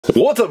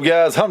What's up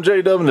guys, I'm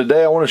J-Dubb and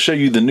today I want to show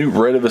you the new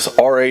Retevis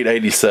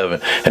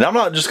RA-87 and I'm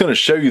not just going to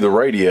show you the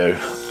radio,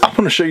 I'm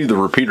going to show you the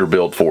repeater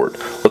build for it.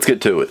 Let's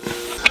get to it.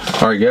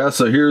 Alright guys,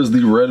 so here's the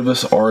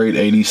Retevis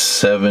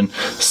RA-87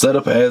 set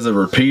up as a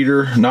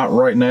repeater. Not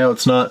right now,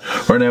 it's not.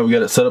 Right now we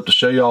got it set up to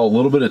show y'all a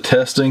little bit of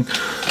testing.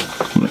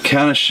 I'm going to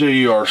kind of show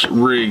you our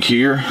rig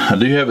here. I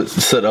do have it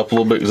set up a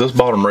little bit because this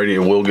bottom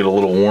radio will get a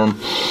little warm.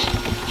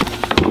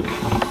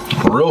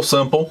 Real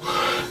simple.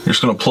 You're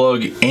just going to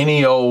plug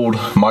any old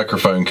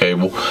microphone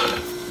cable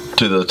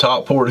to the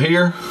top port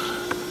here,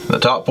 the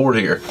top port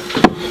here.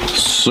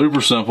 Super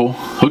simple.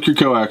 Hook your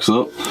coax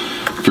up.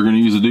 If you're going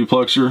to use a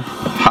duplexer,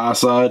 high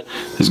side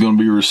is going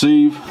to be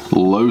receive,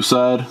 low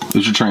side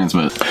is your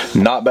transmit.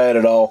 Not bad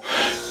at all.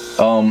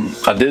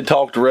 I did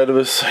talk to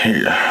Retevis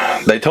here.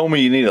 They told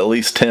me you need at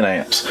least 10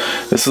 amps.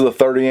 This is a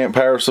 30 amp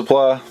power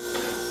supply.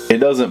 It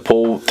doesn't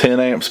pull 10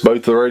 amps,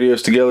 both the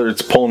radios together.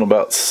 It's pulling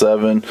about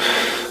 7.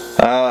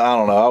 I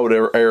don't know, I would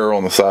err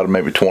on the side of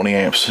maybe 20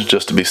 amps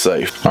just to be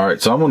safe.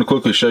 Alright, so I'm going to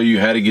quickly show you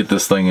how to get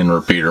this thing in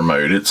repeater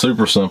mode. It's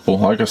super simple.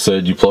 Like I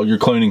said, you plug your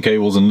cleaning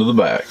cables into the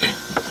back.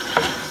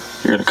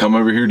 You're going to come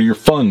over here to your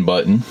fun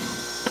button.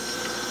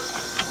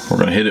 We're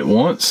going to hit it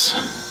once.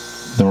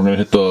 Then we're going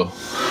to hit the,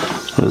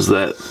 what is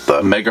that,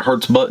 the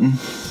megahertz button.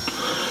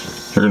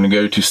 You're going to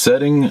go to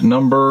setting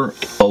number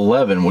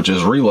 11, which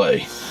is relay.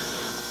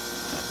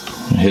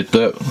 Hit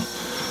that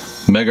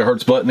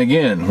megahertz button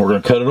again. We're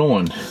going to cut it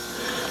on.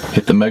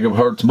 Hit the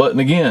megahertz button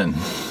again.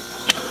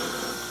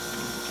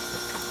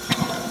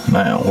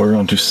 Now we're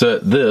going to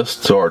set this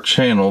to our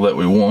channel that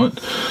we want,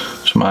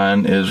 which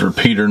mine is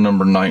repeater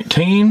number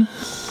 19.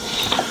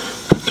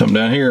 Come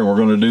down here and we're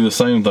going to do the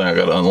same thing. I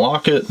got to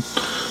unlock it.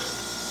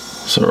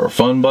 So our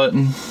fun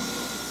button,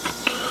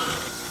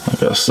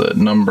 like I said,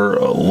 number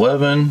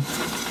 11.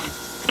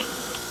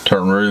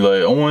 Turn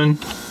relay on.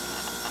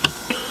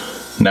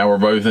 Now we're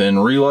both in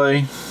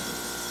relay.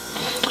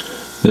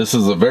 This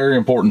is a very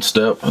important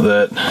step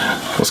that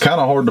was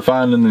kind of hard to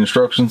find in the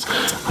instructions,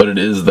 but it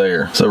is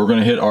there. So we're going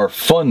to hit our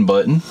fun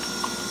button,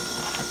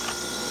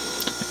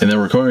 and then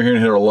we're coming over here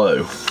and hit our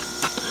low.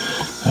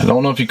 I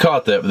don't know if you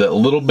caught that, but that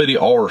little bitty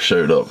R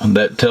showed up.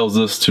 That tells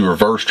us to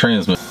reverse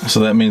transmit.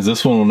 So that means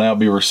this one will now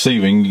be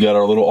receiving. You got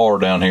our little R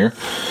down here.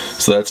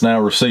 So that's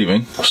now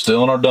receiving. We're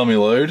still in our dummy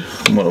load.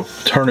 I'm going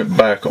to turn it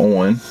back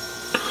on.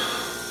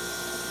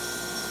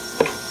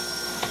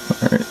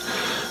 Alright.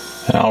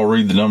 And I'll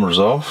read the numbers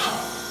off.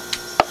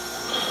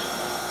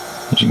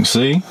 As you can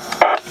see,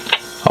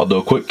 I'll do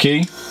a quick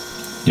key.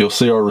 You'll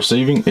see our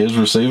receiving is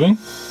receiving.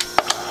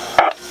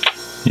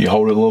 You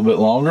hold it a little bit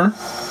longer.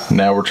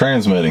 Now we're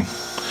transmitting.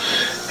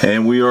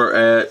 And we are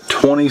at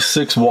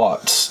 26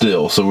 watts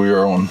still. So we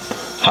are on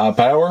high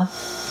power,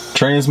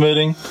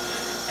 transmitting.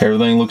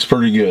 Everything looks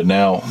pretty good.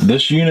 Now,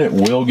 this unit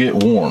will get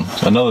warm.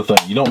 Another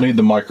thing, you don't need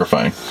the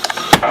microphone.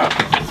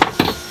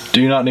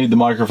 Do not need the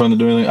microphone to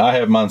do anything. I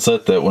have mine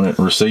set that when it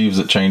receives,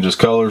 it changes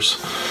colors.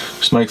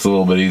 Just makes it a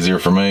little bit easier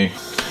for me.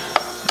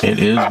 It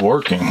is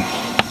working.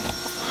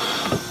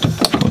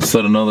 Let's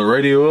set another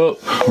radio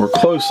up. We're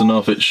close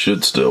enough, it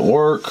should still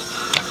work.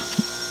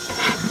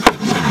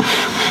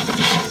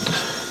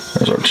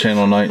 There's our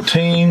channel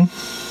 19.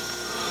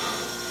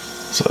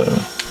 So,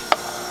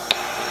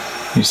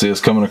 you see us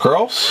coming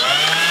across.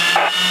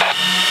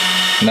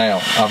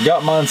 Now, I've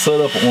got mine set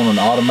up on an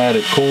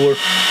automatic cooler.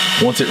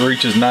 Once it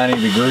reaches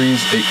 90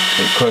 degrees, it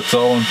cuts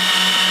on.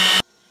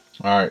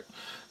 Alright,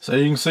 so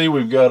you can see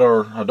we've got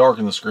I'll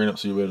darken the screen up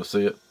so you'll be able to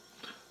see it.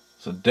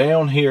 So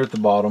down here at the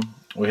bottom,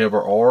 we have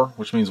our R,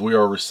 which means we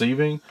are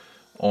receiving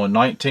on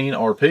 19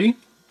 RP.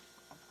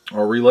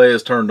 Our relay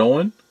is turned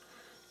on.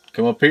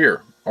 Come up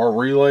here, our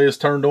relay is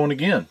turned on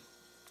again.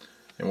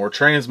 And we're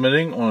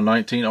transmitting on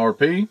 19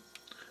 RP.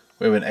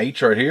 We have an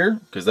H right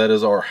here, because that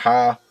is our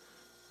high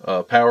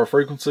power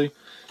frequency.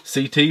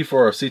 CT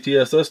for our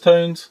CTSS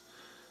tones.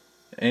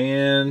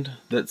 And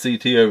that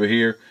CT over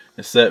here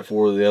is set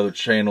for the other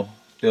channel,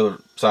 the other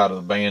side of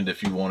the band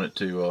if you want it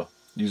to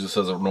use this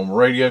as a normal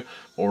radio,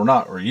 but we're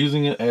not. We're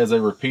using it as a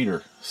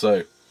repeater.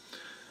 So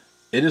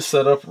it is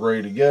set up,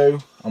 ready to go.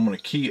 I'm going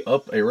to key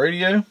up a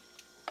radio. You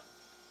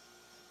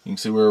can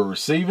see we're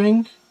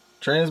receiving,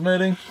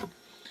 transmitting,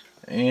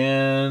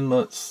 and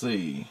let's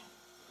see.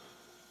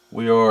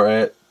 We are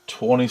at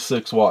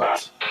 26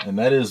 watts, and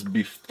that is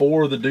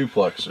before the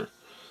duplexer.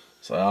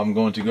 So I'm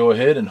going to go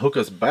ahead and hook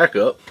us back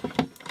up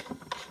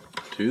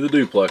to the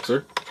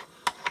duplexer,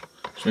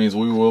 which means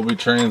we will be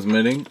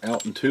transmitting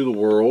out into the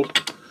world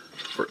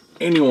for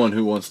anyone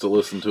who wants to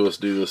listen to us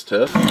do this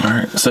test.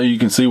 Alright, so you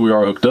can see we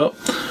are hooked up.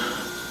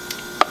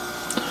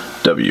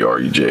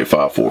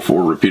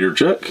 WRUJ544 repeater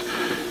check.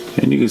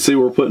 And you can see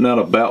we're putting out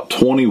about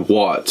 20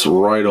 watts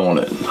right on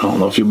it. I don't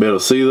know if you'll be able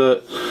to see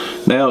that.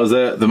 Now, is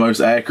that the most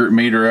accurate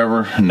meter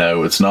ever?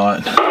 No, it's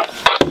not.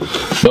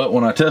 But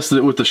when I tested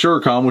it with the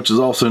Surecom, which is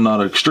also not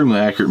an extremely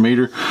accurate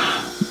meter,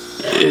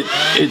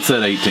 it's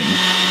at 18.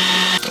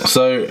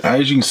 So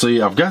as you can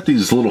see, I've got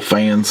these little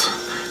fans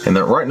and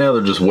right now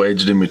they're just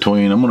wedged in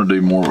between. I'm going to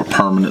do more of a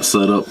permanent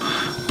setup,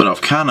 but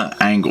I've kind of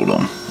angled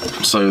them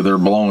so they're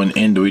blowing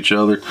into each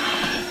other,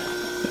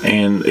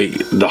 and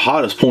the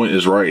hottest point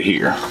is right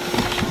here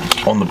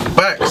on the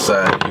back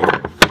side here.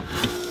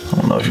 I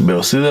don't know if you'll be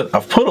able to see that.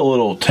 I've put a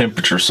little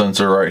temperature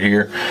sensor right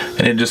here,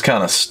 and it just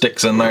kind of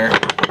sticks in there.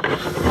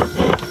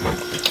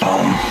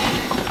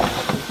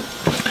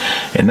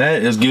 And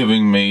that is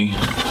giving me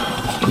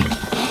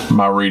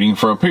my reading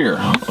for up here.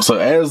 So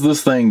as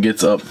this thing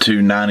gets up to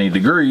 90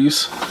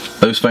 degrees,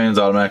 those fans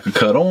automatically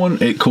cut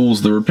on. It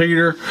cools the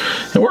repeater.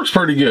 It works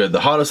pretty good. The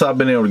hottest I've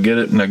been able to get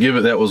it, now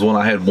that was when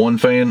I had one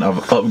fan.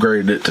 I've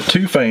upgraded it to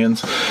 2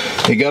 fans.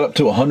 It got up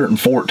to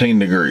 114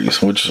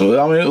 degrees, which,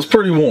 I mean, it was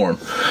pretty warm.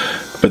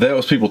 But that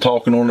was people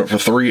talking on it for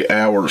 3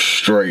 hours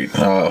straight.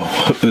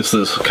 This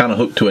is kind of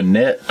hooked to a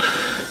net,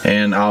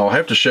 and I'll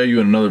have to show you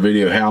in another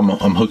video how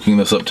I'm hooking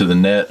this up to the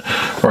net.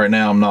 Right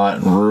now I'm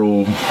not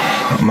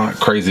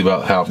crazy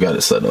about how I've got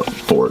it set up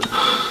for it.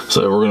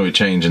 So we're going to be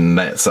changing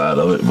that side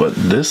of it. But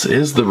this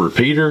is the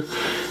repeater,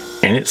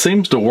 and it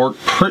seems to work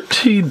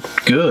pretty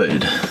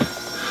good.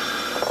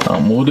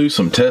 We'll do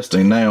some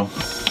testing now.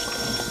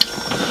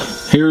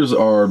 Here's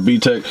our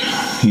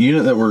BTEC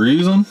unit that we're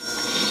using.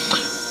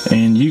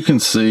 And you can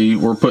see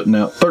we're putting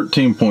out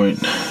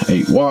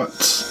 13.8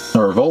 watts,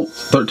 or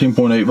volts,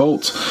 13.8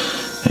 volts.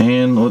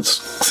 And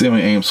let's see how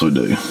many amps we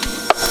do.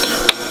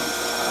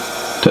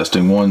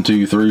 Testing 1,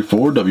 2, 3,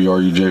 4,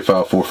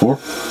 WRUJ544.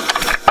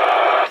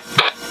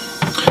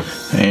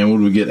 And what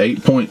do we get?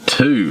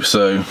 8.2.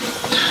 So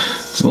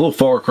it's a little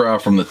far cry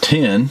from the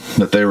 10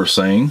 that they were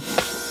saying.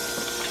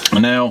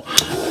 Now,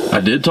 I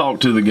did talk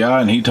to the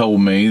guy, and he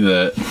told me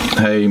that,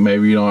 hey,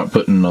 maybe you're not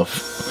putting enough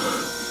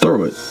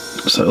through it.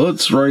 So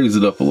let's raise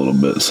it up a little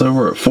bit. So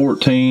we're at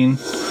 14,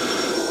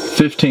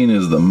 15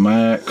 is the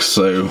max,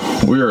 so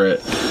we're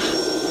at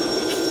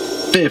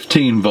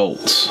 15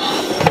 volts.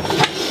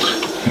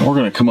 And we're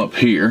gonna come up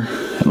here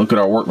and look at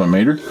our workman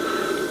meter.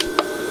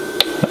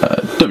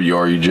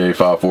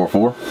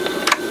 WRUJ544.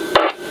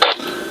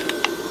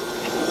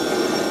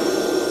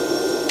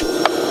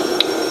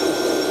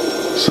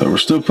 So we're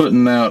still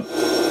putting out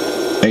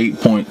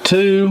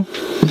 8.2.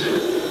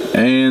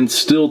 and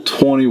still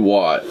 20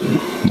 watt,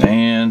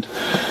 and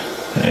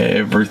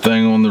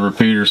everything on the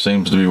repeater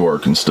seems to be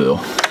working still.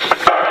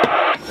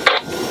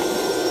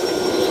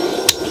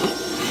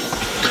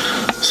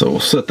 So we'll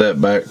set that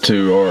back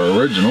to our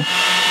original.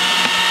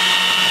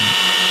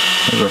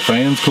 There's our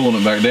fans cooling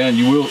it back down.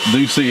 You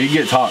do see it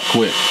gets hot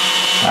quick.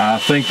 I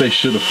think they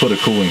should have put a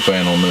cooling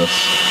fan on this.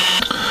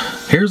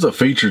 Here's a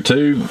feature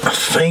too I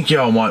think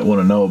y'all might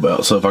want to know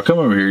about. So if I come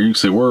over here, you can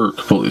see we're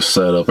completely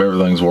set up,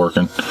 everything's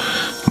working.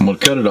 I'm going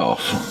to cut it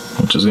off,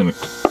 which is going to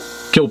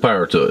kill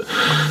power to it.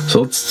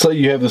 So let's say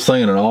you have this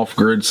thing in an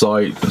off-grid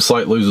site, the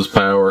site loses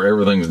power,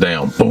 everything's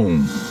down,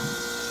 boom.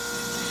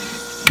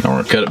 I'm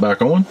going to cut it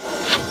back on.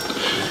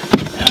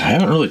 I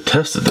haven't really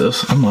tested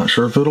this, I'm not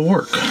sure if it'll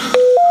work.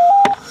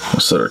 We'll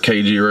set our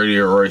KG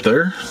radio right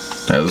there,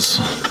 as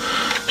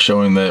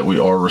showing that we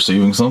are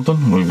receiving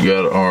something. We've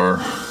got our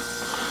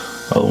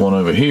other one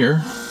over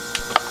here.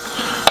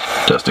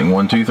 Testing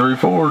 1, 2, 3,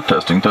 4.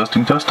 Testing,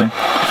 testing, testing.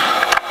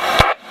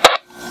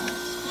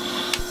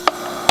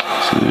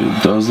 So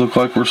it does look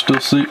like we're still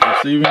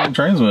receiving and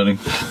transmitting.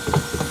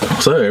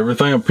 So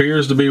everything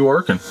appears to be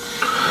working.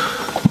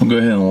 We'll go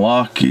ahead and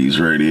lock these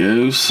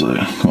radios. So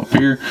come up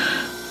here,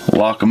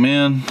 lock them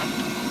in.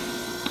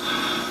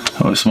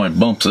 Oh, if somebody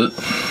bumps it,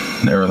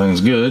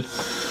 everything's good.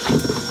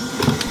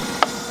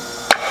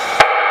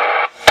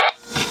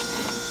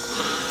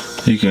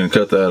 You can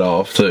cut that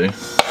off too.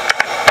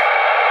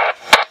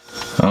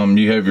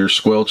 You have your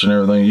squelch and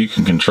everything. You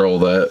can control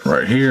that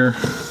right here.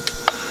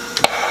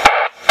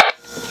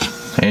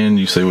 And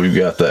you see we've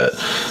got that.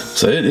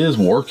 So it is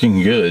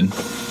working good.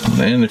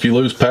 And if you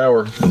lose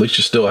power, at least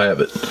you still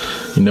have it.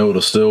 You know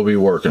it'll still be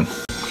working.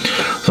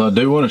 So I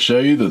do want to show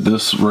you that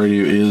this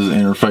radio is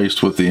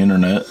interfaced with the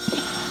internet.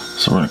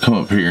 So we're going to come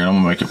up here and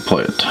I'm going to make it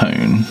play a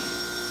tone.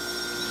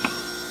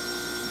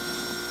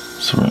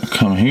 So we're going to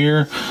come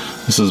here.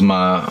 This is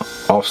my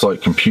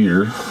offsite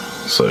computer.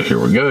 So here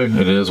we go.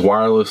 It is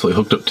wirelessly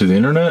hooked up to the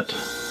internet.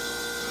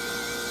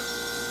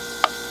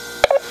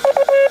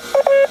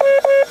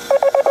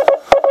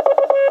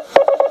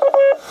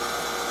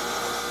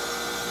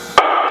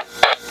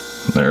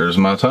 There's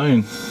my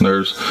tone.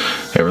 There's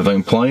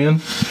everything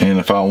playing. And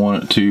if I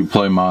want it to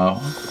play my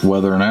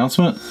weather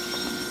announcement.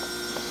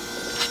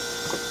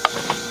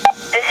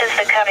 This is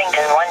the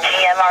Covington 1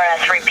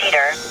 G.M.R.S.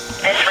 repeater.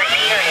 This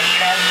repeater is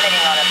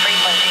transmitting on a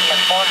frequency of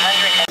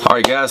 400.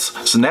 Alright guys,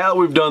 so now that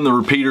we've done the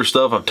repeater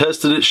stuff, I've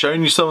tested it,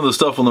 shown you some of the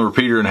stuff on the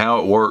repeater and how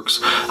it works.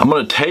 I'm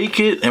going to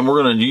take it and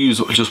we're going to use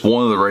just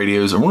one of the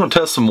radios and we're going to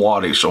test some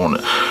wattage on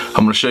it.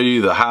 I'm going to show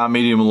you the high,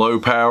 medium, low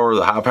power,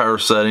 the high power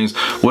settings,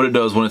 what it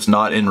does when it's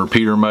not in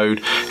repeater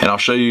mode, and I'll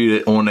show you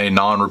it on a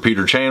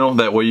non-repeater channel.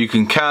 That way you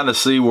can kind of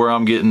see where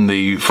I'm getting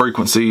the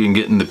frequency and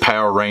getting the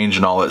power range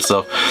and all that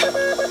stuff.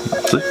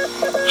 See?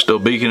 still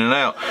beaconing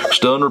out. We're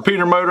still in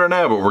repeater mode right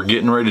now, but we're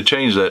getting ready to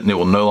change that, and it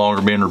will no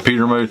longer be in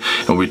repeater mode,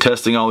 and we'll be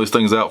testing all these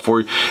things out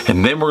for you.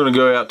 And then we're gonna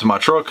go out to my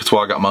truck. That's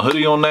why I got my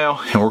hoodie on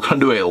now, and we're gonna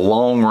do a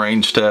long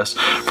range test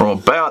from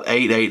about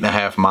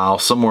 8.5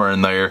 miles, somewhere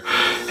in there,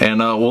 and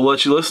we'll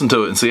let you listen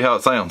to it and see how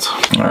it sounds.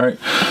 All right,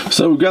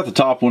 so we've got the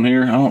top one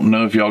here. I don't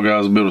know if y'all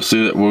guys will be able to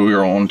see it. We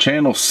are on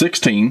channel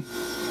 16.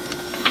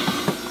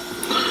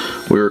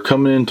 We are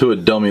coming into a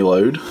dummy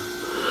load.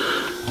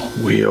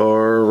 We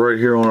are right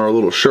here on our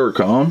little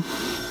Shercom.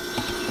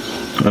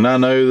 And I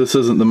know this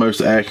isn't the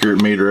most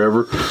accurate meter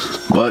ever,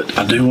 but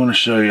I do want to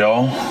show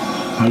y'all.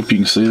 I hope you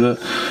can see that.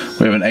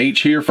 We have an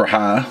H here for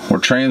high. We're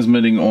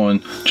transmitting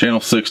on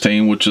channel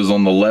 16, which is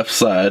on the left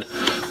side.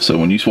 So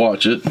when you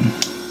watch it,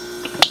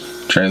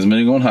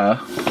 transmitting on high.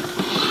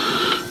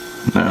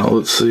 Now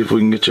let's see if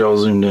we can get y'all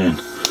zoomed in.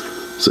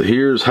 So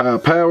here's high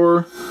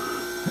power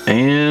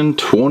and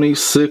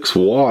 26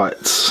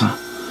 watts.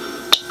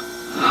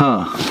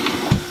 Huh.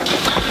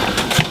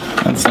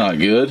 That's not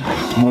good.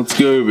 Let's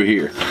go over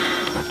here.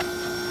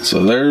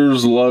 So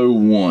there's low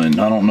 1.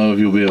 I don't know if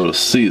you'll be able to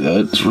see that.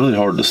 It's really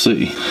hard to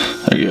see.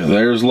 There you go.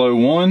 There's low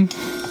 1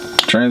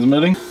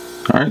 transmitting.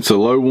 All right, so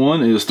low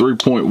 1 is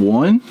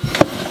 3.1.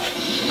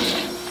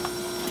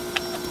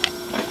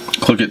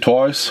 Click it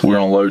twice. We're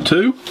on low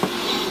 2.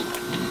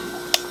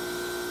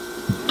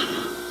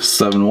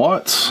 7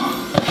 watts.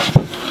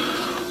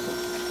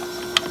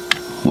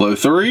 Low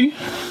 3.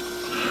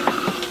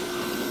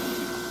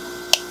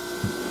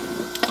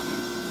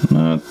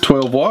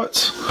 12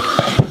 watts.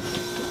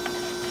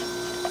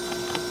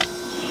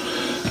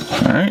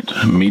 All right,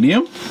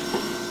 medium.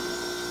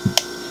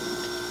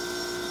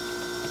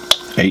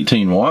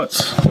 18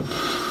 watts.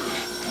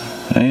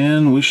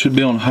 And we should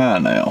be on high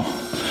now.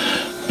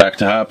 Back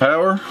to high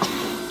power.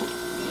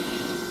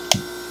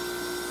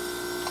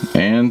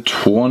 And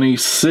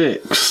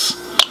 26.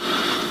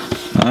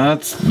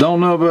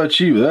 Don't know about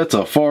you, that's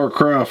a far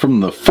cry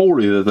from the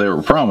 40 that they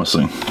were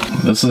promising.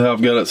 This is how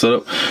I've got it set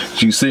up. As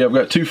you can see, I've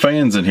got 2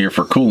 fans in here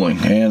for cooling,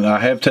 and I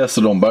have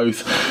tested on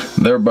both.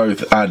 They're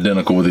both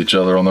identical with each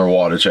other on their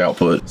wattage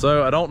output.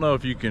 So I don't know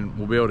if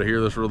we'll be able to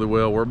hear this really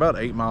well. We're about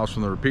 8 miles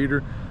from the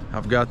repeater.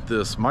 I've got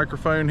this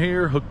microphone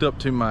here hooked up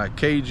to my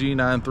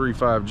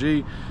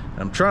KG935G.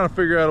 I'm trying to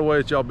figure out a way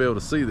that y'all be able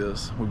to see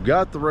this. We've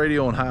got the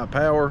radio on high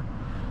power,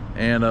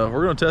 and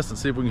we're gonna test and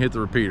see if we can hit the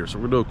repeater. So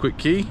we're gonna do a quick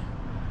key.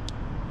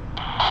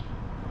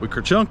 We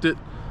kerchunked it.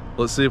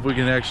 Let's see if we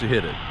can actually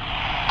hit it.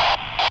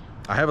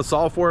 I have a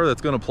software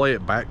that's going to play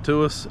it back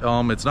to us.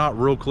 It's not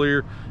real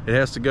clear. It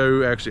has to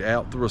go actually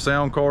out through a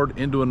sound card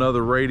into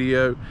another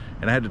radio,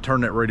 and I had to turn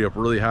that radio up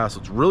really high,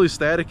 so it's really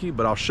staticky,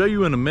 but I'll show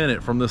you in a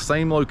minute from the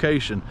same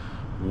location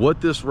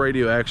what this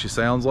radio actually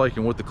sounds like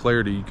and what the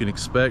clarity you can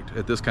expect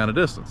at this kind of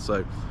distance.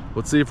 So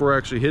let's see if we're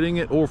actually hitting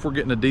it or if we're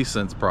getting a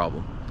descent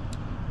problem.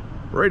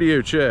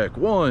 Radio check.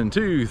 1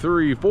 2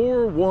 3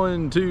 4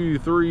 1 2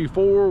 3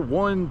 4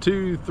 1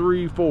 2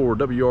 3 4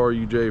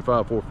 WRUJ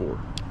 544.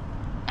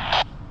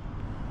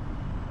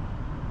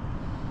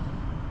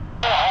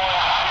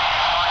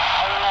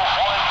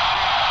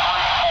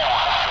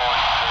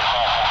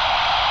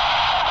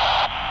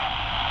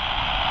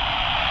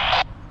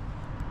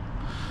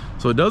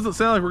 So it doesn't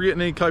sound like we're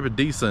getting any type of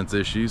descent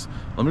issues.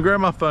 Let me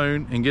grab my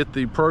phone and get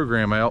the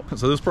program out.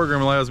 So this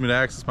program allows me to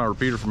access my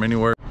repeater from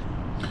anywhere.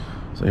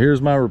 So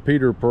here's my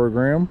repeater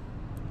program.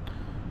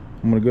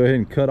 I'm gonna go ahead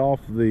and cut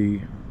off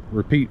the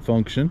repeat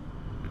function.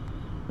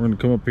 We're gonna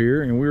come up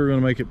here and we're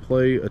gonna make it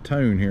play a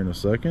tone here in a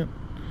second.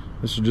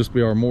 This will just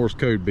be our Morse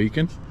code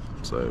beacon.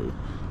 So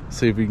let's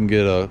see if we can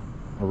get a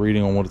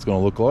reading on what it's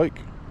gonna look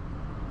like.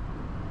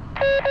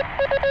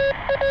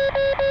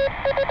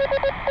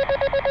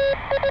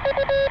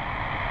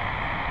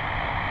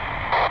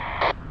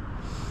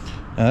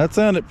 Now that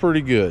sounded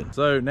pretty good.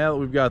 So now that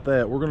we've got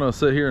that, we're gonna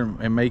sit here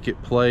and make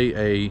it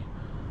play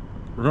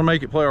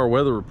our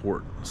weather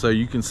report so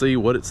you can see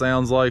what it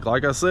sounds like.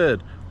 Like I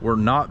said, we're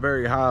not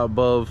very high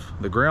above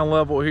the ground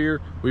level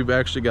here. We've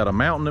actually got a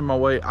mountain in my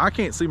way. I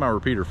can't see my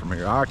repeater from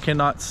here. I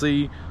cannot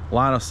see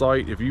line of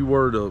sight. If you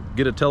were to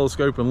get a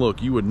telescope and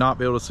look, you would not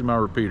be able to see my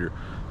repeater.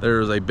 There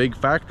is a big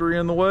factory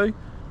in the way.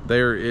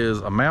 There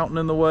is a mountain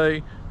in the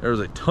way. There's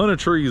a ton of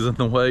trees in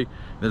the way.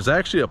 There's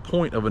actually a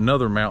point of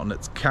another mountain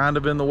that's kind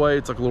of in the way.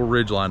 It's like a little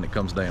ridge line that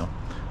comes down.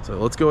 So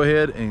let's go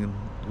ahead and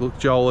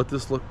let you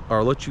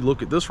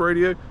look at this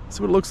radio,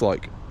 see what it looks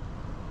like.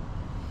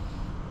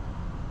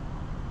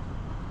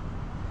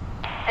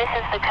 This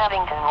is the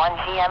Covington 1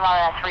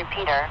 G.M.R.S.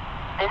 repeater.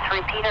 This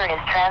repeater is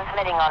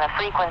transmitting on a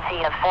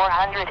frequency of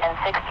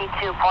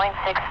 462.65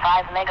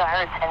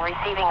 megahertz and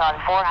receiving on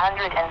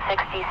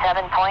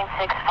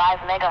 467.65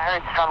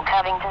 megahertz from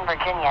Covington,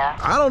 Virginia.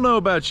 I don't know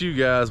about you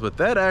guys, but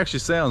that actually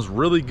sounds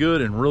really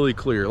good and really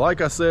clear.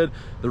 Like I said,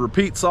 the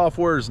repeat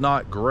software is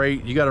not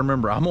great. You got to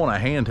remember, I'm on a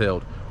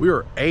handheld. We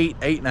are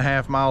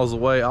 8.5 miles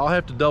away. I'll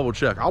have to double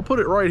check. I'll put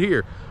it right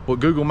here, what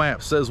Google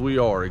Maps says we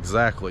are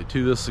exactly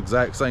to this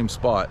exact same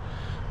spot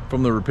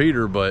from the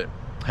repeater, but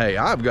hey,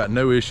 I've got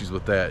no issues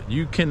with that.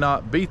 You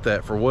cannot beat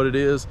that for what it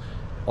is.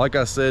 Like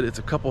I said, it's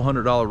a couple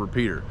 $100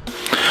 repeater.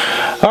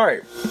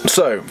 Alright,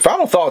 so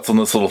final thoughts on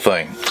this little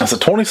thing. It's a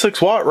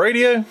 26 watt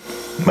radio.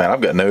 Man,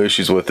 I've got no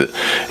issues with it.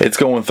 It's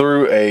going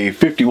through a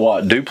 50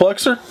 watt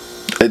duplexer.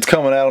 It's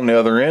coming out on the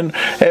other end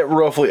at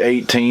roughly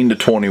 18 to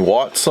 20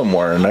 watts,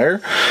 somewhere in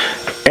there.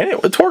 And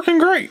it's working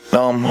great.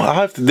 I'll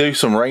have to do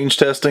some range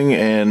testing,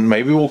 and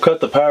maybe we'll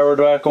cut the power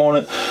back on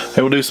it, and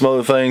we'll do some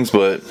other things,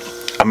 but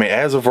I mean,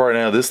 as of right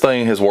now, this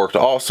thing has worked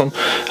awesome.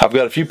 I've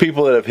got a few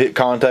people that have hit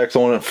contacts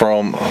on it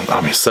from,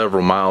 I mean,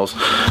 several miles.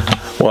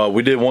 Well,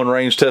 we did one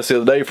range test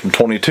the other day from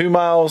 22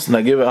 miles. Now,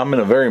 I'm in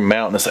a very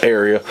mountainous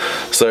area,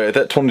 so at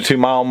that 22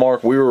 mile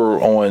mark, we were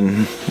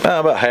on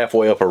about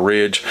halfway up a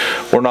ridge.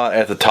 We're not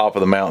at the top of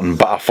the mountain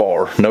by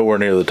far, nowhere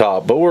near the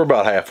top, but we're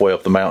about halfway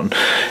up the mountain,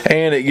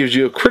 and it gives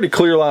you a pretty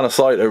clear line of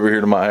sight over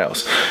here to my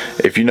house.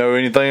 If you know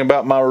anything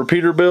about my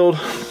repeater build,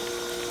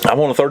 I'm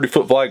on a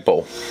 30-foot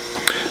flagpole.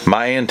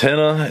 My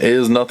antenna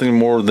is nothing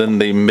more than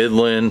the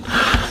Midland,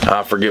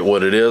 I forget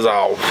what it is,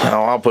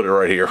 I'll put it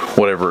right here,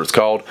 whatever it's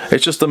called.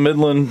 It's just a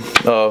Midland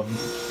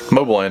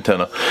mobile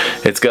antenna.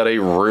 It's got a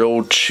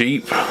real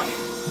cheap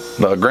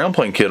ground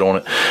plane kit on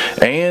it,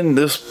 and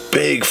this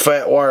big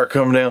fat wire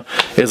coming down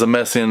is a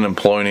Messian and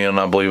Polonian,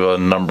 I believe a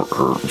number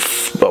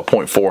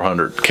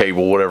 0.400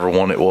 cable, whatever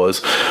one it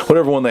was,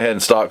 whatever one they had in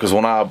stock, because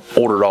when I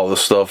ordered all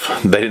this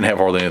stuff, they didn't have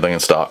hardly anything in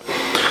stock.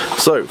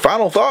 So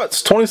final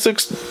thoughts,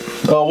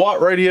 26 watt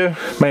radio,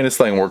 man, this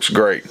thing works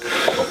great.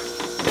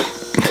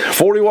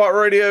 40 watt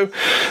radio,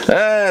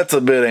 that's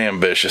a bit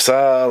ambitious.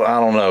 I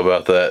don't know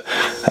about that.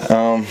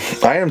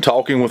 I am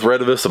talking with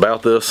Retevis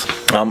about this.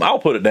 I'll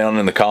put it down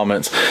in the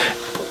comments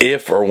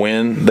if or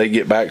when they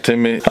get back to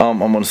me. I'm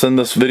going to send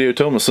this video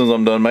to them as soon as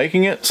I'm done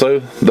making it, so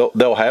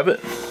they'll have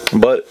it.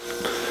 But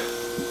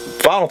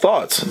final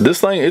thoughts, this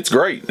thing, it's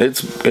great.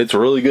 It's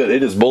really good.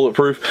 It is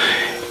bulletproof.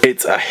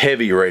 It's a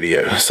heavy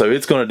radio, so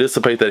it's going to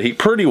dissipate that heat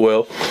pretty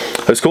well.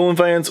 Those cooling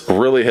fans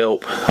really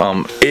help.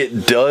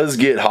 It does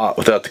get hot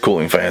without the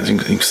cooling fans. You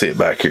can see it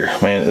back here,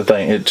 man. The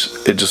thing,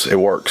 it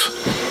works.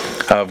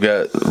 I've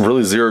got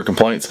really zero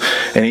complaints,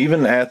 and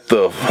even at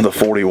the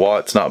 40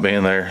 watts not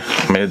being there,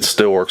 I mean, it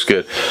still works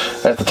good.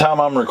 At the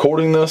time I'm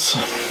recording this,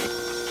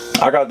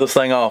 I got this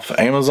thing off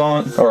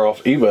Amazon or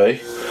off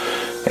eBay,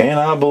 and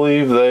I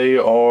believe they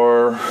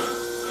are.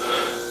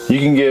 You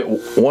can get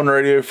one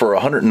radio for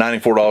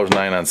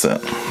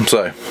 $194.99.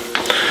 So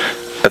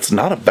that's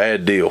not a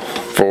bad deal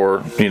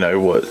for, you know,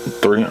 what,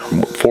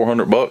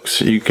 400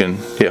 bucks. You can,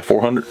 yeah,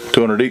 400,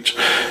 200 each.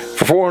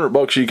 For 400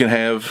 bucks, you can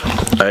have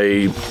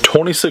a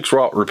 26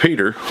 watt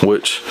repeater,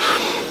 which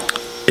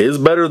is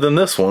better than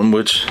this one,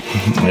 which,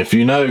 if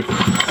you know,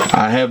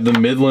 I have the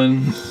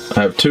Midland,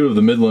 I have two of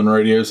the Midland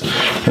radios,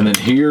 and then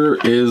here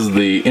is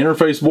the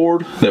interface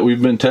board that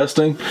we've been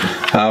testing.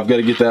 I've got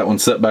to get that one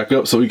set back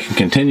up so we can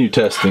continue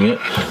testing it,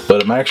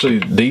 but I'm actually,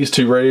 these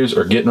two radios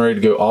are getting ready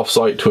to go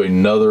off-site to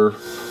another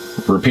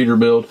repeater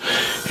build,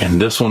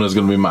 and this one is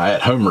going to be my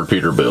at-home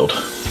repeater build.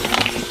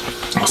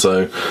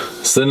 So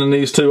sending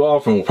these two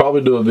off, and we'll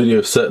probably do a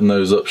video setting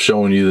those up,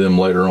 showing you them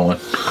later on.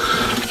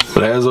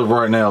 But as of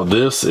right now,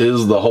 this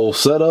is the whole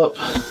setup.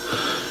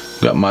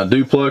 Got my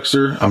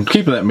duplexer. I'm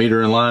keeping that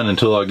meter in line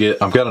until I've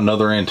got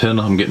another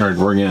antenna I'm getting ready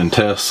to bring in and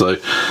test, so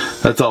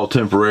that's all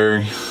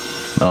temporary.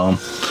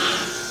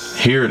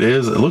 Here it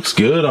is. It looks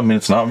good. I mean,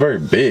 it's not very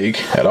big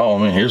at all.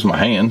 I mean, here's my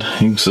hand.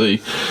 You can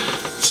see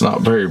it's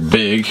not very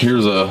big.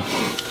 Here's a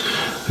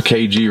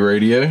KG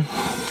radio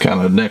kind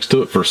of next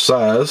to it for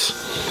size,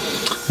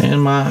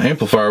 and my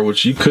amplifier,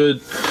 which you could,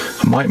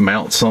 I might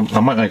mount some, I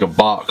might make a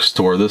box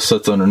to where this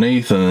sits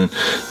underneath and then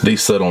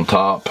these sit on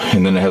top,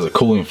 and then it has a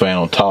cooling fan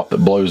on top that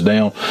blows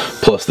down,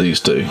 plus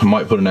these two. I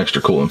might put an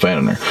extra cooling fan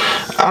in there.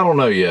 I don't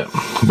know yet,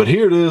 but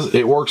here it is.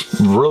 It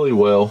works really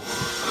well.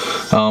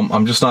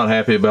 I'm just not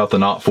happy about the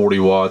not 40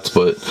 watts,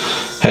 but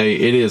hey,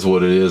 it is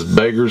what it is.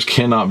 Beggars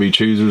cannot be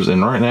choosers,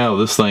 and right now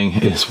this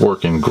thing is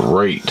working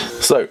great.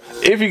 So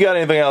if you got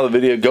anything out of the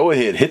video, go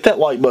ahead, hit that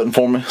like button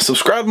for me,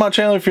 subscribe to my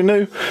channel if you're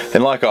new,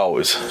 and like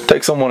always,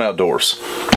 take someone outdoors.